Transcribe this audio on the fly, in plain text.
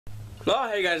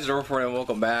Oh, hey guys, it's Overford and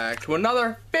welcome back to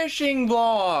another fishing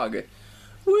vlog.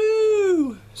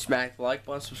 Woo! Smack the like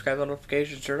button, subscribe,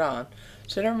 notifications turned on,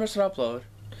 so you never miss an upload.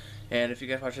 And if you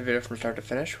guys watch the video from start to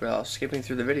finish without skipping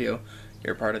through the video,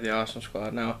 you're part of the awesome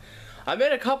squad. Now, I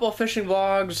made a couple of fishing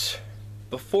vlogs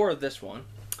before this one.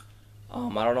 I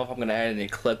don't know if I'm gonna add any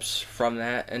clips from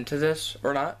that into this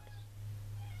or not.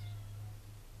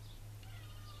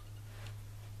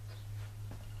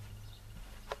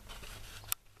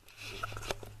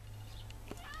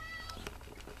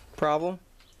 Problem?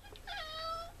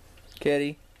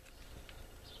 Kitty?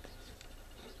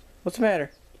 What's the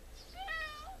matter?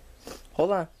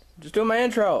 Hold on. Just doing my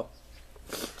intro.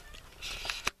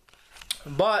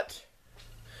 But,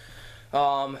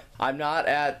 I'm not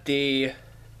at the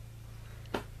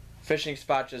fishing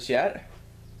spot just yet.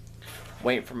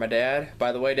 Waiting for my dad.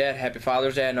 By the way, Dad, happy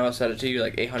Father's Day. I know I said it to you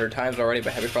like 800 times already,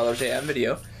 but happy Father's Day on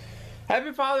video.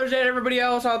 Happy Father's Day to everybody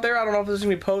else out there. I don't know if this is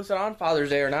going to be posted on Father's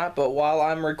Day or not, but while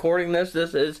I'm recording this,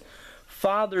 this is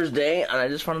Father's Day, and I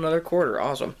just found another quarter.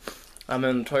 Awesome. I'm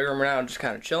in the toy room right now, just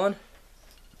kind of chilling.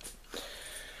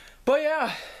 But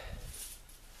yeah.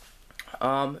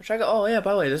 Oh yeah,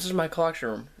 by the way, this is my collection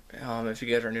room. If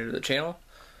you guys are new to the channel.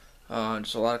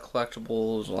 Just a lot of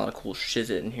collectibles, a lot of cool shit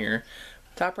in here.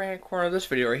 Top right hand corner of this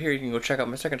video right here, you can go check out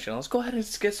my second channel. Let's go ahead and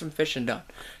just get some fishing done.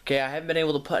 Okay, I haven't been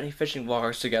able to put any fishing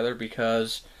vlogs together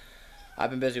because I've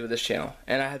been busy with this channel,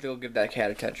 and I have to go give that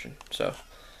cat attention. So,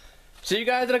 see you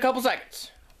guys in a couple seconds.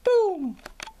 Boom!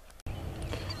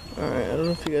 Alright, I don't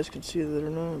know if you guys can see that or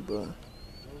not, but... Those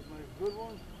my good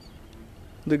ones?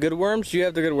 The good worms? You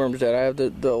have the good worms, Dad. I have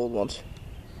the old ones.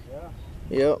 Yeah?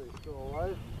 Yep. Are they still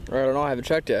alive? I don't know, I haven't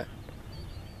checked yet.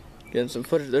 Getting some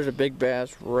footage. There's a big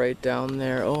bass right down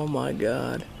there. Oh my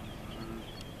god.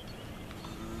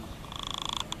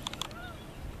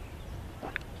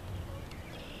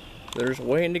 They're just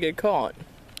waiting to get caught.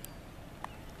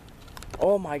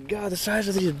 Oh my god, the size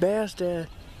of these bass, Dad,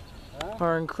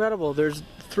 are incredible. There's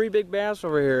 3 big bass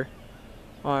over here.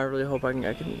 Oh, I really hope I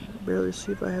can barely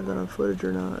see if I have that on footage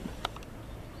or not.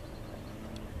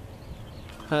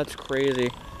 That's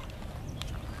crazy.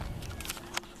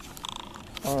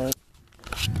 Alright.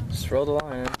 Just throw the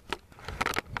line in. Is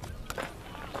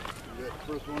that the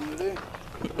first one today?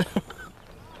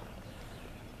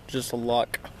 Just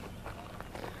luck.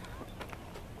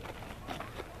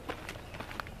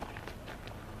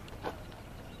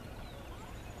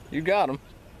 You got him.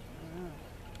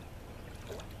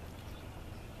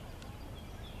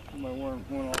 Yeah. My worm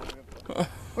went all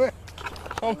the way up.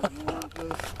 Oh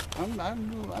my.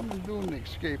 I'm doing the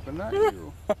escaping, not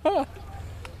you.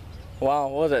 Wow,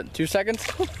 what was it? 2 seconds?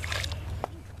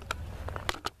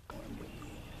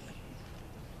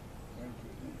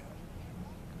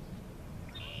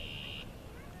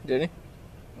 Did he?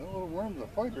 That little worm's a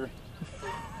fighter.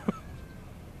 Try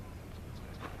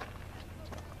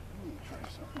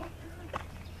something up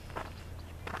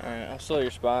here. Alright, I'll steal your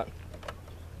spot.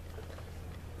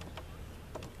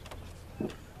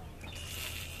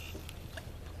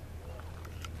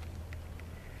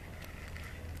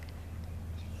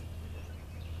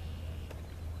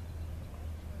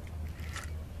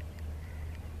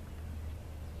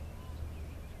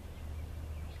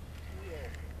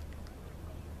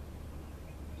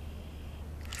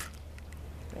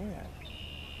 Yeah.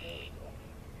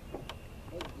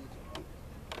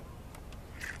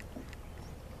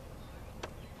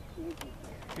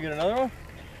 You get another one?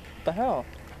 What the hell?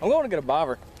 I'm going to get a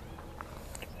bobber.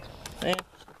 Man,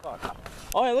 fuck.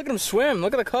 Oh, yeah, look at him swim.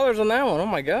 Look at the colors on that one. Oh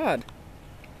my god.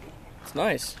 It's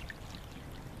nice.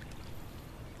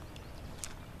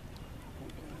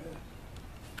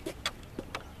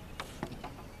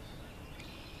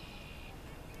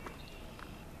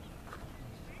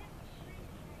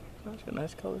 Oh, it's got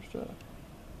nice colors to it.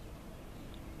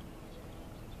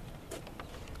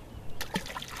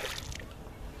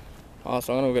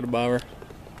 Awesome, I'm gonna go get a bobber.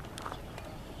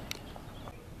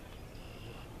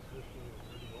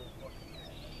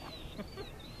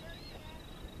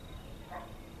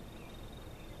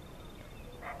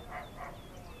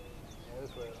 Yeah, this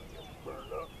way I don't get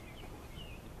burned up.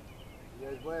 You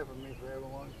guys laugh at me for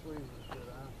having long sleeves and shit,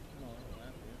 huh? No, I don't laugh at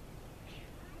you.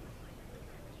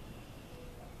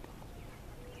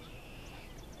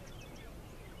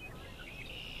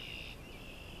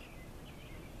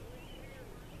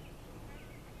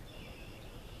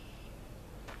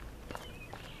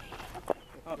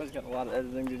 I always got a lot of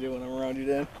editing to do when I'm around you,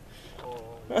 Dan.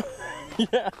 Oh,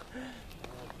 Yeah.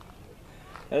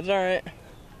 That's alright.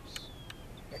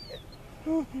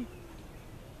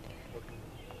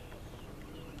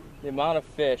 The amount of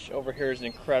fish over here is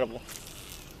incredible.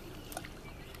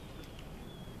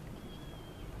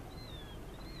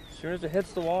 soon as it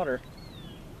hits the water.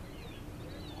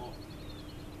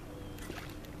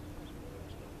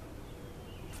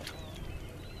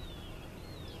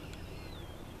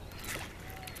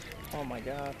 Oh my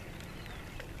god.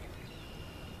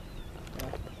 Oh,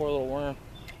 poor little worm.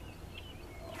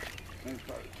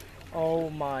 Oh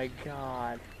my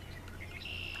god.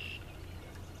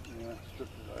 Yeah,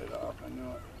 stripped it right off. I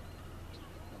knew it.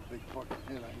 A big fucking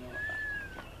hit, I knew it.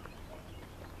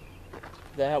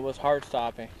 That was heart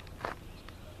stopping.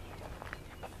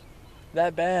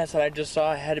 That bass that I just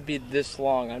saw had to be this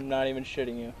long. I'm not even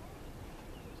shitting you.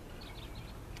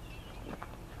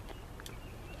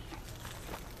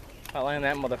 If I land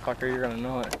that motherfucker, you're gonna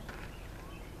know it.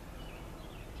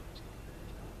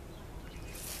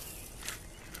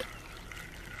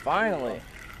 Finally.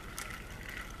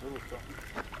 Little something.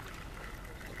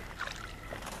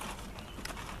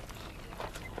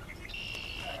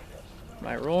 Am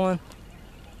I rolling?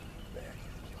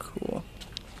 Cool.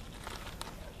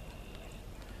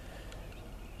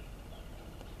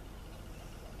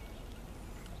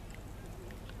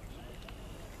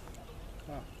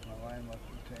 Huh, my line must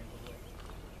be tangled up.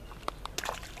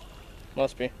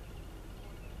 Must be.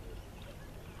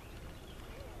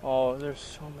 Oh, there's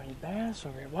so many bass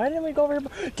over here. Why didn't we go over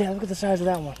here? Dad, look at the size of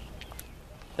that one.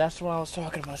 That's the one I was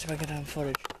talking about. See if I can get that in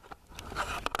footage.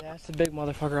 That's the big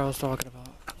motherfucker I was talking about.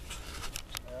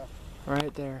 Yeah.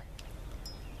 Right there.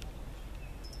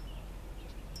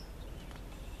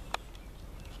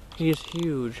 He is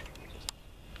huge.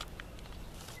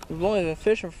 We've only been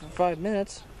fishing for 5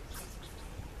 minutes.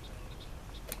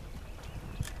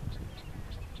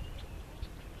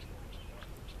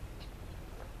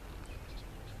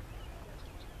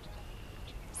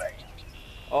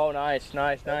 Oh, nice,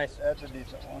 nice, nice. That's a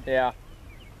decent one. Yeah.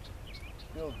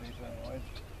 Feels decent anyways.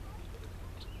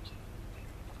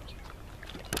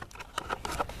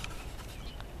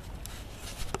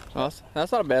 Well,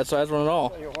 that's not a bad size one at all.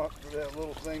 Tell you what, for that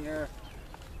little thing there,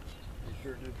 you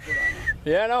sure did put on it.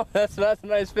 Yeah, no, that's a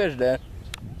nice fish, Dad.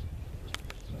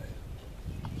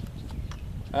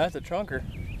 That's a chunker.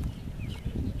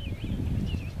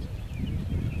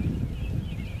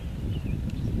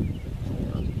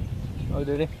 Oh,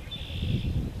 did he?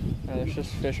 Yeah, there's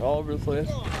just fish all over the place.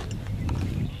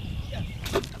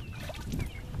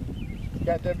 You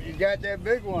got that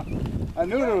big one. I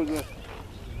knew there was a.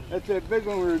 That's that big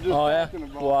one we were just talking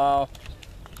about. Wow.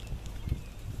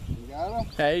 You got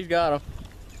him? Yeah, he's got him.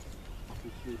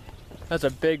 That's a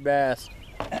big bass.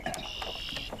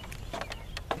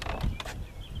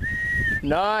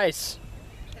 Nice.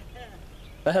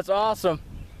 That's awesome.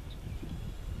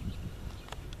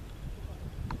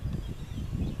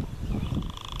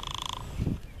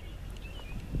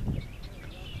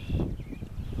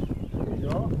 There you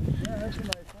go. Yeah, that's a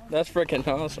nice one. That's freaking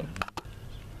awesome.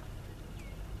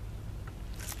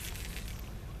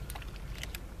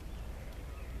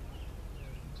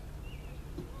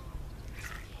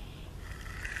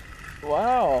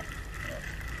 Wow.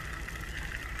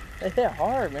 They hit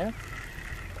hard, man.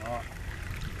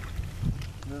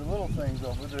 They're little things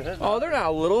though, but they're hitting. Oh, they're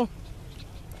not little.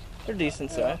 They're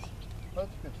decent size. That's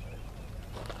good size.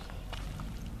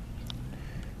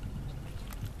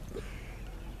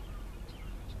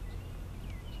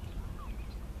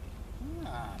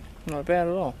 Not bad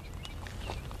at all.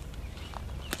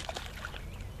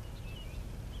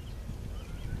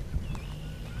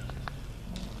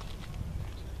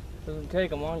 Doesn't take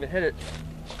them long to hit it.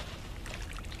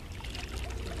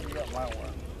 You got my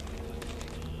one.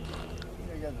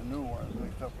 You got the new one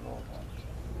mixed up with old ones.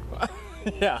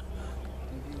 Yeah. I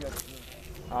think you got the good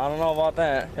one. I don't know about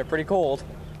that. They're pretty cold.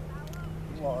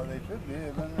 Well, they should be.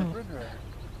 They've been in the refrigerator.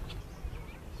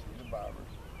 See the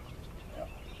bobbers. Yeah.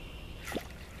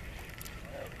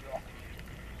 There we go.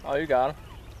 Oh, you got them.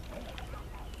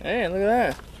 Hey, look at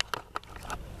that.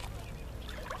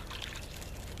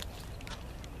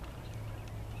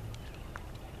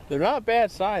 They're not bad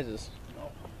sizes.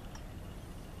 No.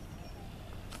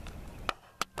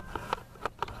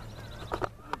 They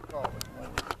call it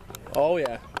money. Oh,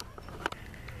 yeah.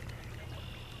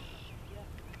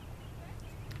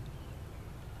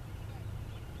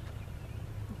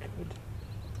 Good.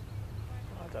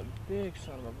 Oh, that's a big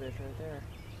son of a bitch right there.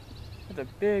 That's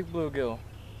a big bluegill.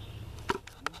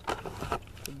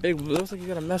 The big blue, looks like you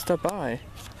got a messed up eye.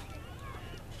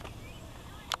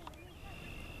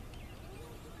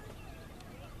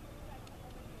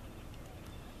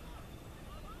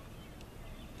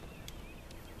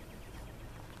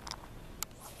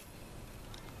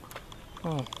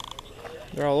 Oh,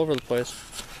 they're all over the place.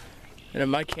 And if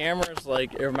my camera's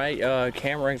like, or my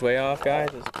camera ring's way off, guys,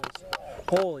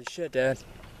 holy shit, Dad.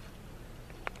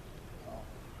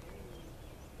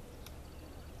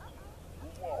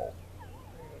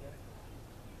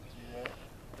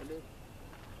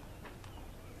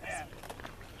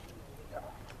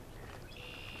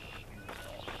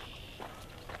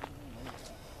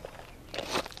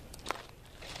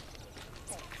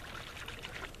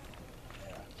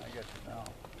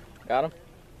 Got him?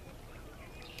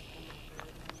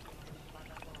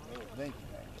 Little dinky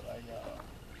thing, but I got him.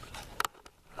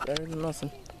 Better than nothing.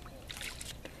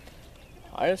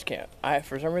 I just can't.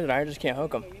 For some reason, I just can't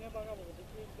hook them.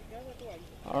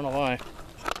 I don't know why.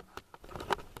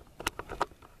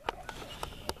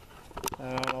 I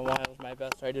don't know why it was my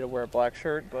best idea to wear a black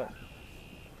shirt, but.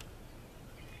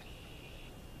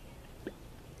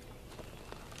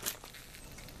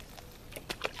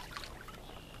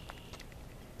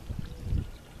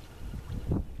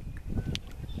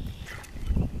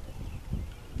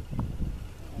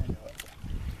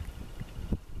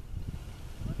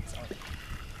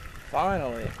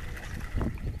 Finally.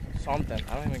 Something.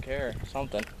 I don't even care.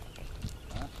 Something.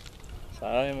 Huh? So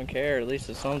I don't even care. At least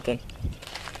it's something.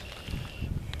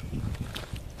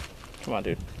 Come on,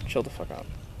 dude. Chill the fuck out.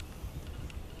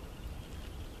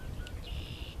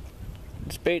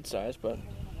 It's bait size, but...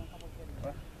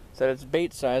 What? Said it's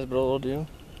bait size, but it'll do.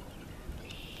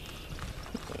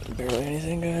 Barely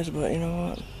anything, guys, but you know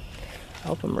what? I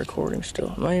hope I'm recording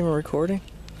still. Am I even recording?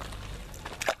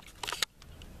 I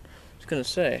was gonna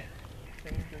say. I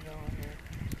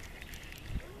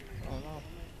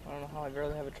don't know how I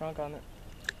barely have a trunk on it.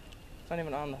 It's not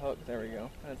even on the hook. There we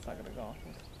go. It's not gonna go.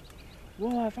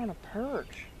 Whoa, I found a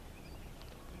perch.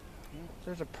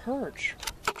 There's a perch.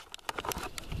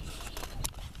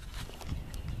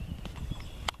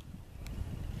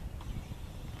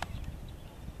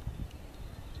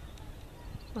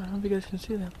 I don't know if you guys can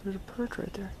see that, but there's a perch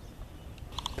right there.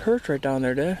 Perch right down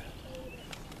there, Dad.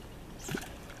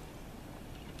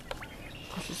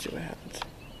 Let's just see what happens.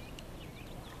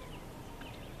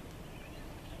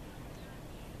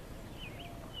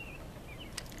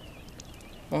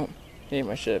 Oh, he ate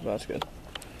my shit, but that's good.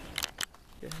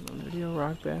 Get him on video.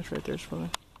 Rock bass right there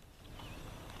swimming.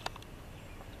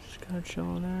 Just kind of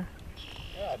chilling there.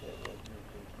 Yeah, I did what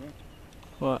you did.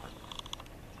 What?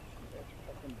 That's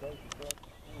fucking dope.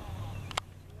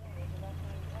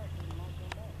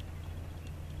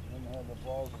 Didn't have the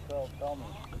balls to tell me,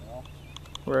 you know?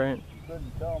 Right. You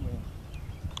couldn't tell me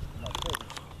my face.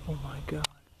 Oh my god.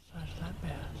 Size of that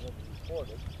bass. You had to report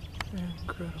it.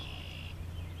 Incredible.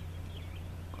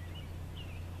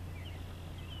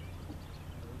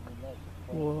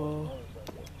 Whoa.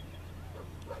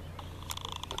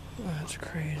 That's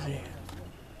crazy.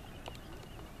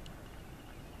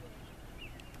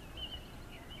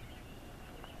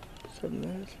 .7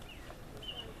 minutes.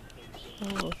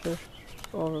 Oh, fish.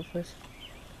 All over the place.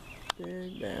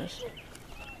 Big bass.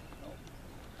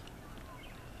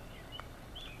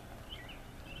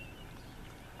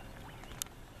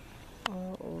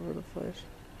 All over the place.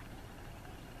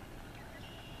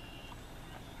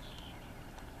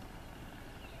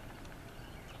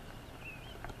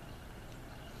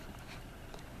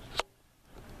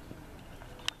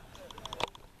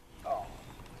 Oh,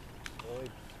 really?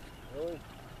 Really?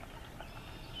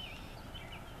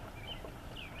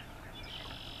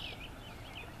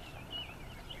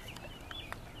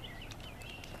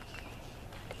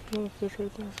 Another fish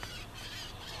right there.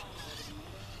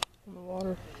 In the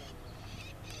water.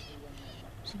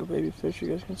 It's like a baby fish, you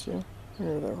guys can see him.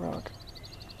 Near that rock.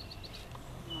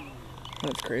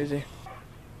 That's crazy.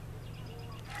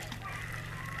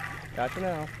 Got you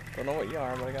now. Don't know what you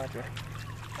are, but I got you.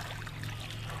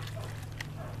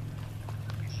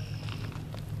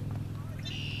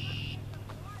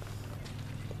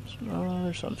 Oh,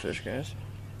 there's some fish, guys.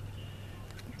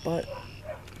 But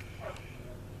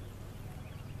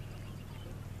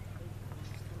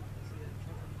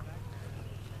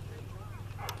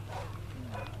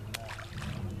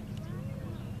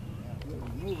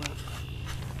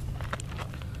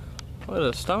look at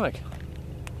his stomach.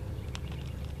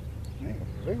 Man,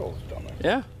 big old stomach.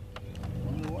 Yeah.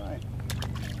 Wonder why.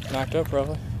 Knocked up,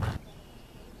 probably.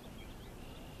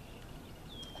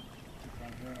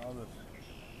 I'm hearing all this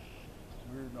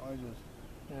weird noises.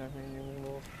 Yeah, I mean, you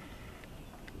move.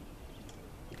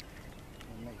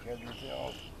 And make heads or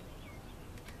tails.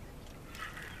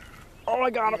 Oh, I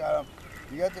got You him. got him.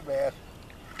 You got the bass.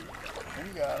 And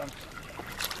you got him.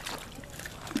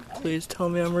 Please tell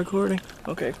me I'm recording.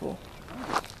 Okay, cool.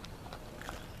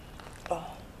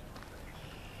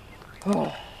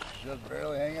 Oh, Just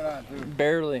barely hanging on too.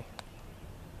 barely.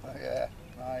 Oh yeah,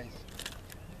 nice.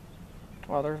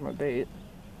 Wow, there's my bait.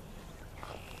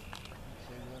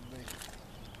 See that big.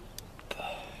 I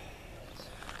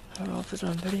don't know if it's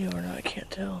on video or not. I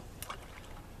can't tell.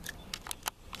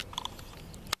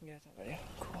 Yeah, it's on video.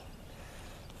 Cool.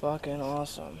 Fucking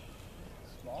awesome.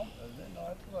 Small? Is it? No,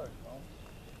 that's large. Small.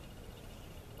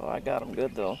 Oh, I got him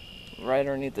good though. Right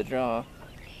underneath the jaw.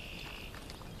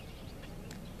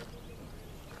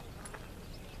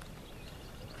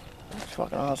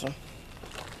 fucking awesome.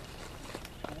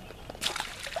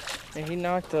 And he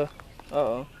knocked the...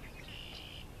 Uh-oh.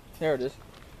 There it is.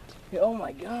 Oh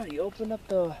my god, he opened up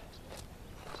the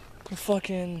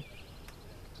fucking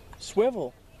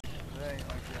swivel.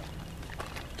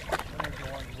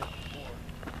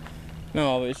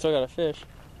 No, but you still got a fish.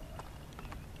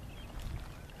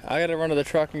 I gotta run to the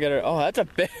truck and get it. Oh, that's a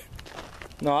big...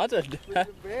 No, that's a... There's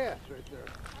a bass right there.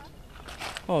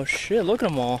 Oh shit, look at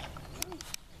them all.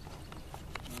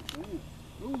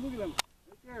 Oh, look at them.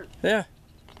 Right there. Yeah.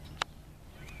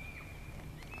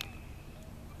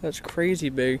 That's crazy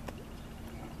big.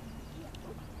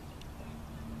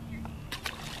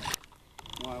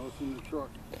 Why, what's in the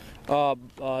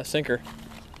truck? Sinker.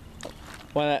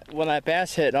 When that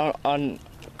bass hit,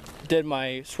 did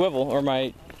my swivel or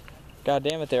my, god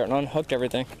damn it there, and unhooked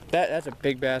everything. That's a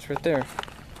big bass right there.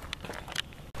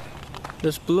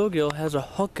 This bluegill has a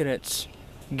hook in its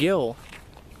gill.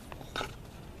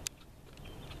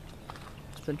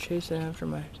 It's been chasing after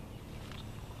my...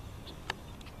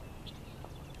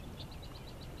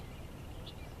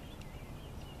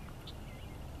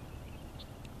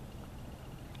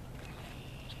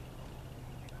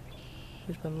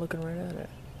 He's been looking right at it.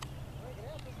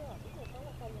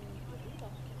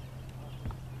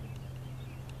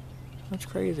 That's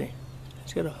crazy.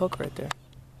 He's got a hook right there.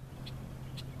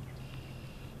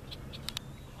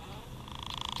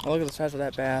 Oh, look at the size of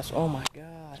that bass. Oh my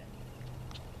god.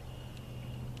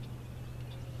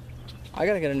 I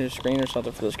gotta get a new screen or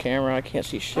something for this camera. I can't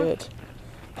see shit.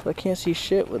 I can't see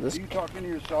shit with this. Are you talking to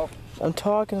yourself? I'm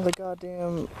talking to the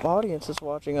goddamn audience that's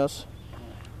watching us.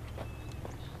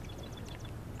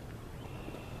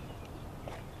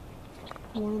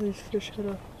 One of these fish hit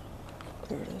a...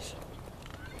 There it is.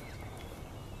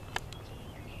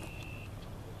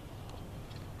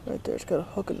 Right there, it's got a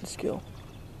hook in its gill.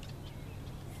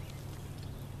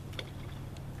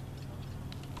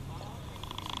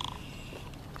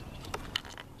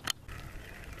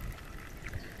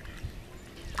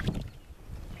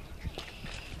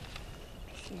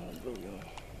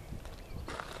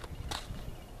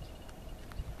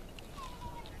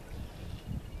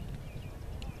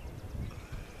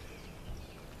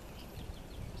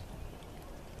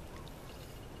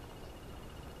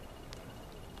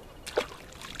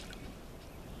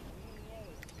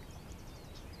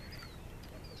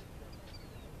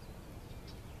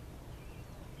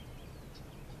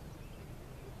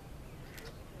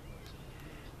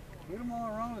 Hit them all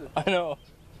around it. I know.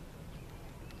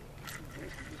 You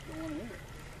just don't want to hit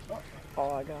it.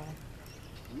 Oh, I got him.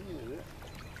 You hit it.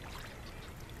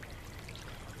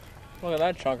 Look at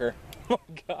that chunker. Oh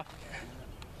my god.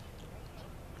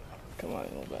 Come on,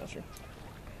 you little bastard.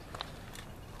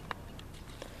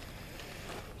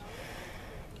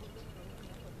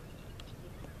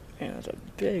 Man, that's a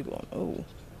big one. Oh.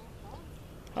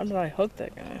 How did I hook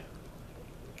that guy?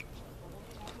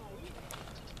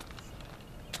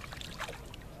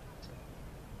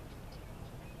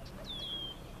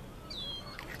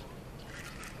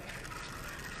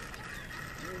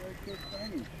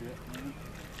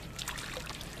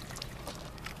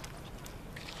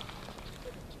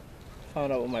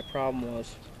 Found out what my problem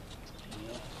was.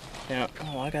 Yeah.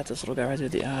 Oh, I got this little guy right through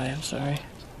the eye. I'm sorry.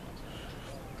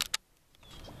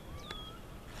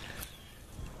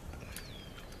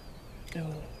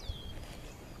 Oh.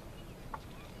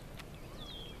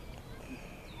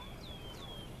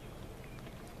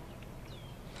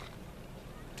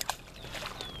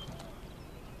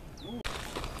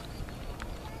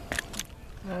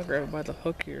 I'll grab it by the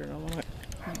hook here, and I'm like,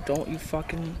 don't you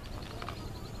fucking...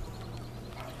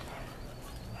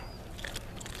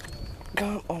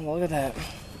 Come on, look at that.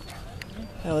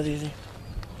 That was easy.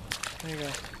 There you go.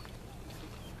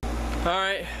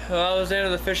 Alright, well, that was the end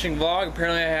of the fishing vlog.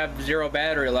 Apparently I have 0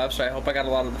 battery left, so I hope I got a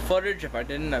lot of the footage. If I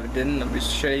didn't, I'd be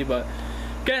shitty, but...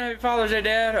 Again, happy Father's Day,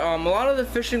 Dad. A lot of the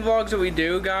fishing vlogs that we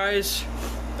do, guys,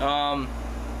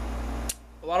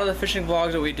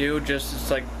 just,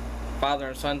 it's like father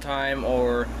and son time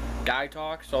or guy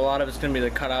talk, so a lot of it's gonna be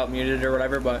like cut out, muted, or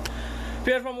whatever, but... If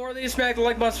you guys want more of these, smack the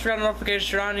like button, subscribe, notifications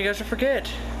turn on, you guys don't forget.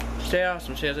 Stay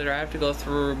awesome. See you later. I have to go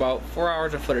through about 4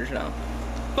 hours of footage now.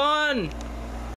 Fun!